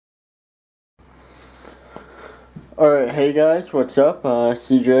Alright, hey guys, what's up?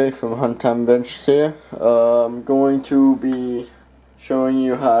 CJ from Hunt Time Ventures here. I'm going to be showing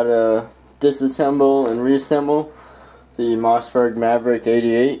you how to disassemble and reassemble the Mossberg Maverick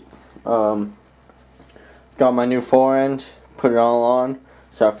 88. Got my new forend, put it all on,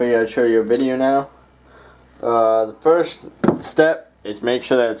 so I figured I'd show you a video now. The first step is make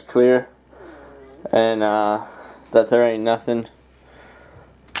sure that it's clear and that there ain't nothing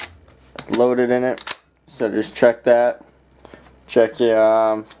loaded in it. So just check that. Check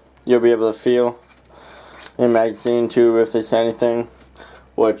your, you'll be able to feel your magazine tube if there's anything,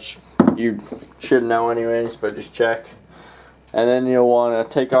 which you should know anyways, but just check. And then you'll want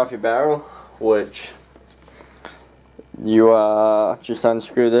to take off your barrel, which you just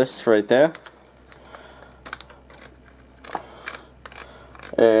unscrew this right there.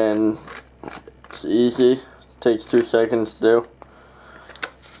 And it's easy, takes 2 seconds to do.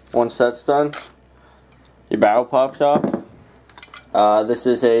 Once that's done, your barrel pops off. This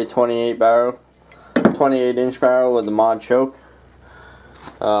is a 28 inch barrel with a mod choke.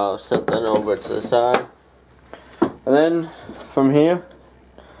 I'll set that over to the side. And then from here,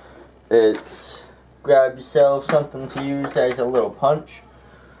 it's grab yourself something to use as a little punch.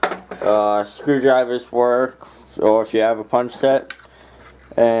 Screwdrivers work, or if you have a punch set.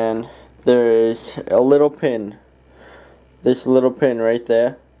 And there is a little pin. This little pin right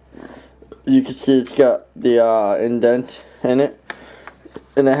there. You can see it's got the indent in it,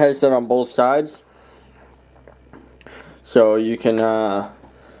 and it has that on both sides, so you can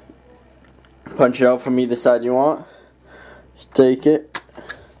punch it out from either side you want. Just take it,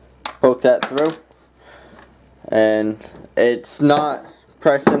 poke that through, and it's not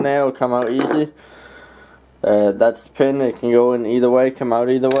pressed in there, it'll come out easy. That's the pin, it can go in either way, come out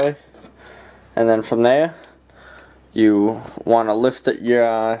either way. And then from there, you want to lift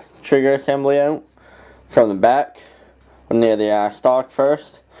your trigger assembly out from the back, near the stock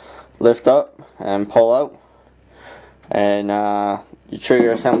first. Lift up and pull out, and your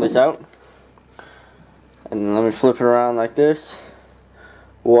trigger assembly's out. And let me flip it around like this.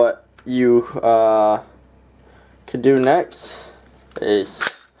 What you could do next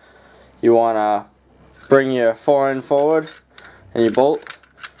is you want to bring your forend forward and your bolt,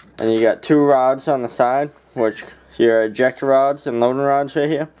 and you got 2 rods on the side, which your ejector rods and loading rods right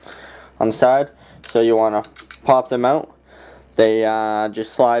here on the side. So you want to pop them out. They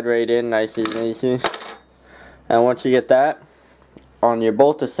just slide right in nice and easy. And once you get that on your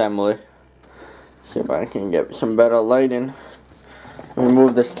bolt assembly, see if I can get some better lighting. Let me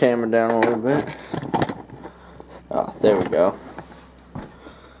move this camera down a little bit. Oh, there we go.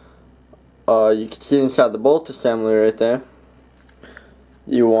 You can see inside the bolt assembly right there.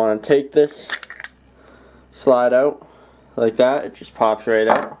 You want to take this, slide out like that, it just pops right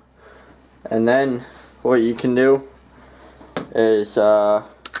out. And then what you can do is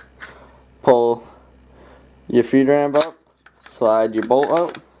pull your feed ramp up, slide your bolt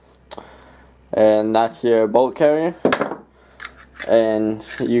out, and that's your bolt carrier. And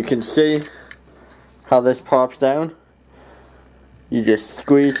you can see how this pops down. You just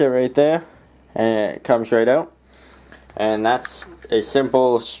squeeze it right there and it comes right out. And that's a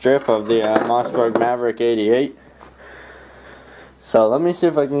simple strip of the Mossberg Maverick 88. So let me see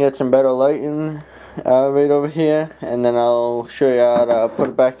if I can get some better lighting right over here, and then I'll show you how to put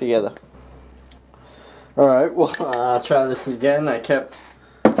it back together. Alright, well, I'll try this again. I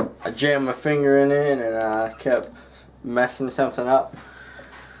jammed my finger in it and I kept messing something up.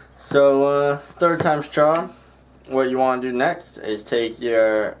 So third time's charm. What you want to do next is take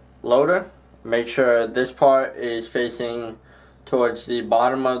your loader, make sure this part is facing towards the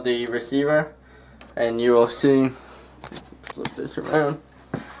bottom of the receiver, and you will see, flip this around,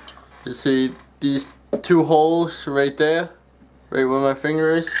 you see these 2 holes right there, right where my finger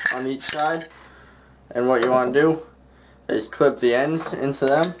is, on each side. And what you want to do is clip the ends into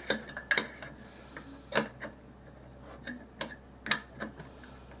them.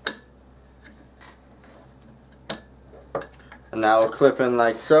 And that will clip in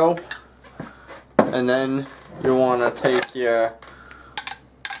like so. And then you want to take your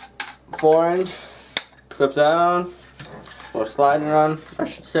forend, clip that on, or slide it on, I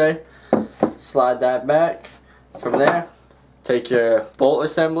should say. Slide that back. From there, take your bolt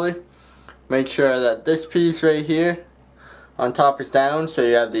assembly. Make sure that this piece right here on top is down, so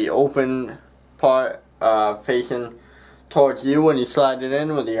you have the open part facing towards you when you slide it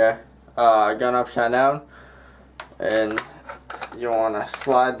in with your gun upside down. And you want to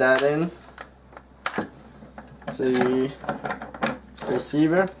slide that in to the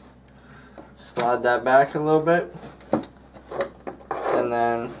receiver. Slide that back a little bit, and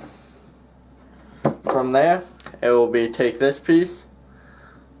then from there it will be take this piece,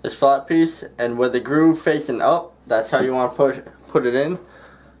 this flat piece, and with the groove facing up, that's how you want to put it in.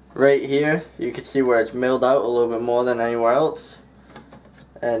 Right here, you can see where it's milled out a little bit more than anywhere else.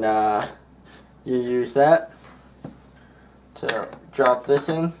 And you use that to drop this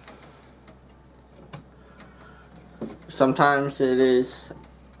in. Sometimes it is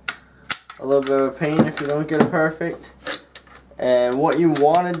a little bit of a pain if you don't get it perfect. And what you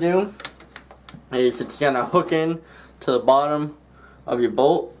want to do is it's going to hook in to the bottom of your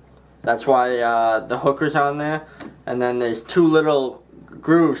bolt. That's why the hooker's on there. And then there's two little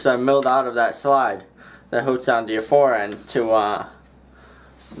grooves that are milled out of that slide that hooks onto your forend to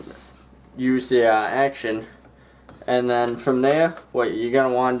use the action. And then from there, what you're going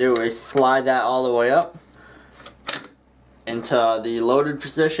to want to do is slide that all the way up into the loaded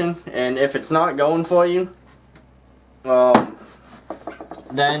position. And if it's not going for you,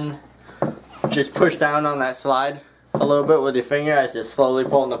 then just push down on that slide a little bit with your finger as you're slowly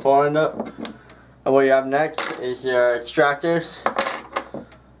pulling the forend up. And what you have next is your extractors.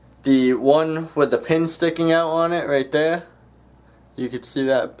 The one with the pin sticking out on it right there. You can see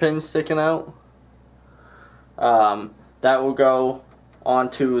that pin sticking out. That will go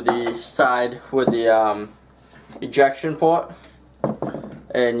onto the side with the ejection port.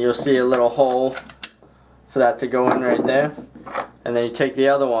 And you'll see a little hole for that to go in right there. And then you take the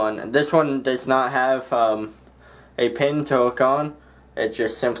other one. And this one does not have a pin to hook on. It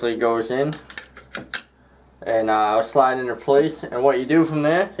just simply goes in. And I'll slide into place. And what you do from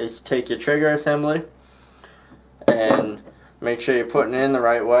there is take your trigger assembly and make sure you're putting it in the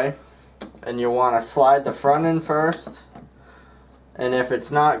right way. And you want to slide the front in first. And if it's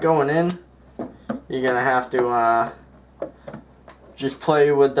not going in, you're going to have to just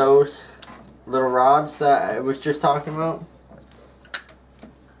play with those little rods that I was just talking about,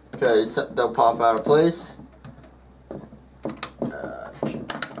 because they'll pop out of place.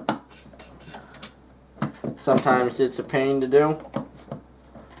 Sometimes it's a pain to do.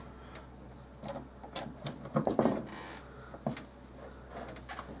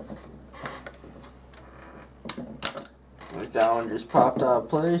 Like that one just popped out of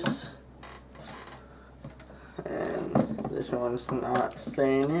place. And this one's not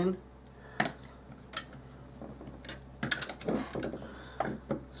staying in.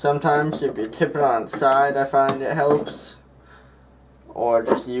 Sometimes if you tip it on its side, I find it helps. Or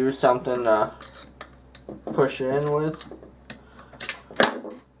just use something to push it in with.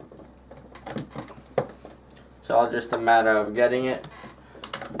 It's all just a matter of getting it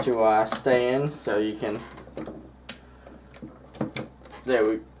to stay in so you can. There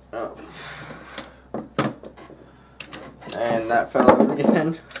we go. And that fell out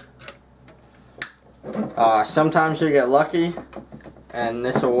again. Sometimes you get lucky and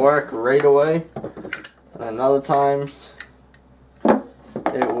this will work right away. And then other times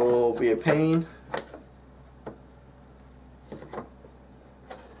it will be a pain.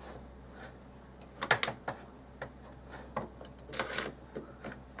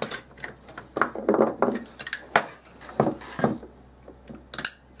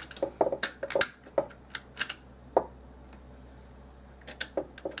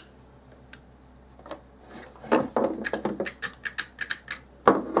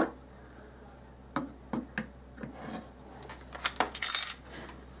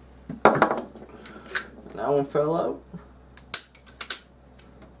 That one fell out.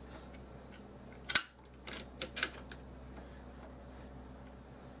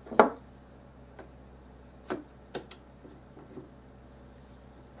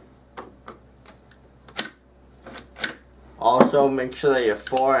 Also, make sure that your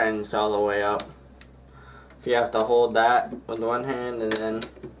forend's all the way up. If you have to hold that with one hand and then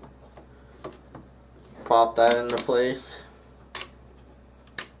pop that into place.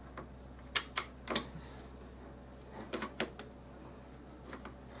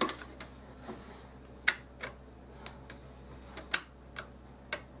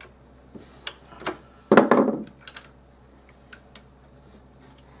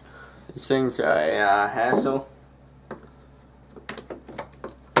 These things are a hassle.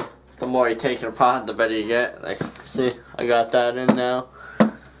 The more you take it apart, the better you get. Like, see, I got that in now.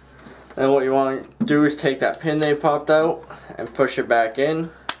 And what you want to do is take that pin they popped out and push it back in.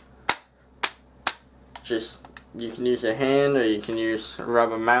 Just, you can use a hand or you can use a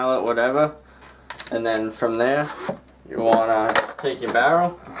rubber mallet, whatever. And then from there, you want to take your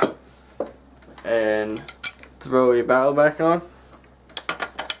barrel and throw your barrel back on.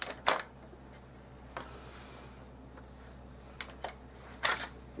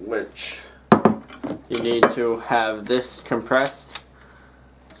 Which you need to have this compressed,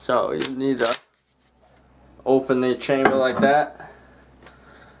 so you need to open the chamber like that,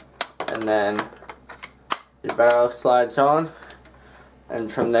 and then your barrel slides on,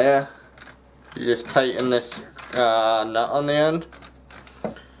 and from there you just tighten this nut on the end.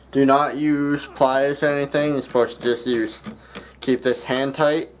 Do not use pliers or anything. You're supposed to just keep this hand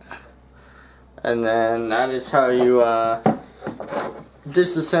tight, and then that is how you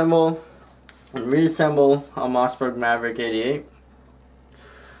disassemble and reassemble a Mossberg Maverick 88.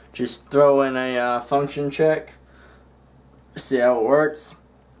 Just throw in a function check, see how it works,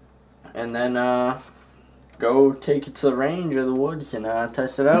 and then go take it to the range or the woods and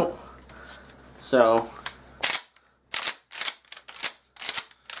test it out. So,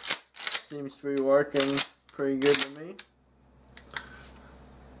 seems to be working pretty good to me,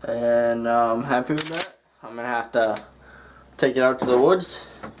 and I'm happy with that. I'm gonna have to take it out to the woods,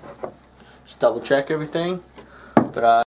 just double check everything, but